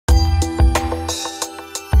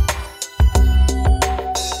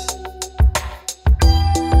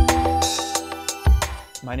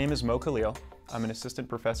My name is Khalil. I'm an assistant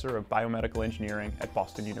professor of biomedical engineering at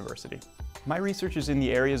Boston University. My research is in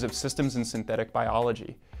the areas of systems and synthetic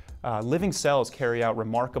biology. Living cells carry out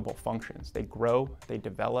remarkable functions. They grow, they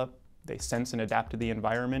develop, they sense and adapt to the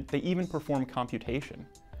environment, they even perform computation.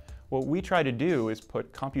 What we try to do is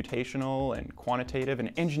put computational and quantitative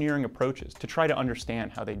and engineering approaches to try to understand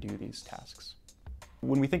how they do these tasks.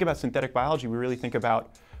 When we think about synthetic biology, we really think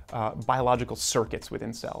about biological circuits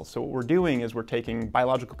within cells. So what we're doing is we're taking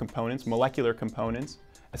biological components, molecular components,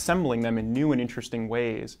 assembling them in new and interesting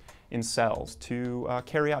ways in cells to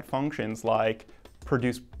carry out functions like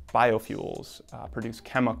produce biofuels, produce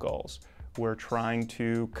chemicals. We're trying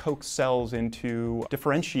to coax cells into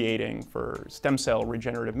differentiating for stem cell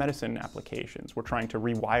regenerative medicine applications. We're trying to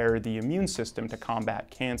rewire the immune system to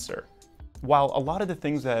combat cancer. While a lot of the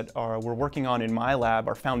things that we're working on in my lab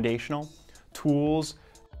are foundational tools,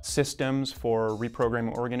 systems for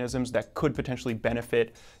reprogramming organisms that could potentially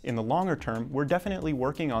benefit in the longer term, we're definitely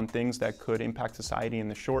working on things that could impact society in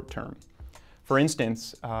the short term. For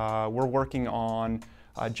instance, we're working on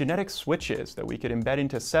genetic switches that we could embed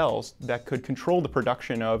into cells that could control the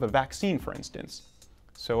production of a vaccine, for instance.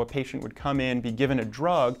 So a patient would come in, be given a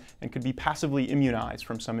drug, and could be passively immunized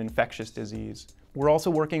from some infectious disease. We're also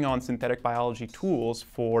working on synthetic biology tools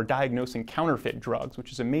for diagnosing counterfeit drugs,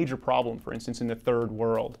 which is a major problem, for instance, in the third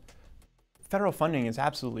world. Federal funding is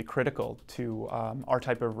absolutely critical to our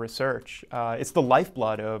type of research. It's the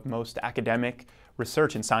lifeblood of most academic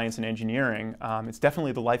research in science and engineering. It's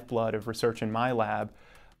definitely the lifeblood of research in my lab.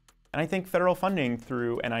 And I think federal funding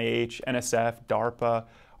through NIH, NSF, DARPA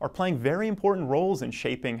are playing very important roles in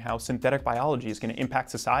shaping how synthetic biology is going to impact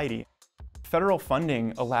society. Federal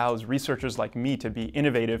funding allows researchers like me to be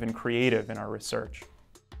innovative and creative in our research.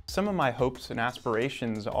 Some of my hopes and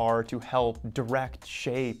aspirations are to help direct,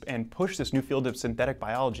 shape, and push this new field of synthetic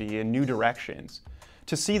biology in new directions,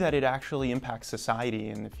 to see that it actually impacts society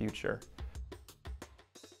in the future.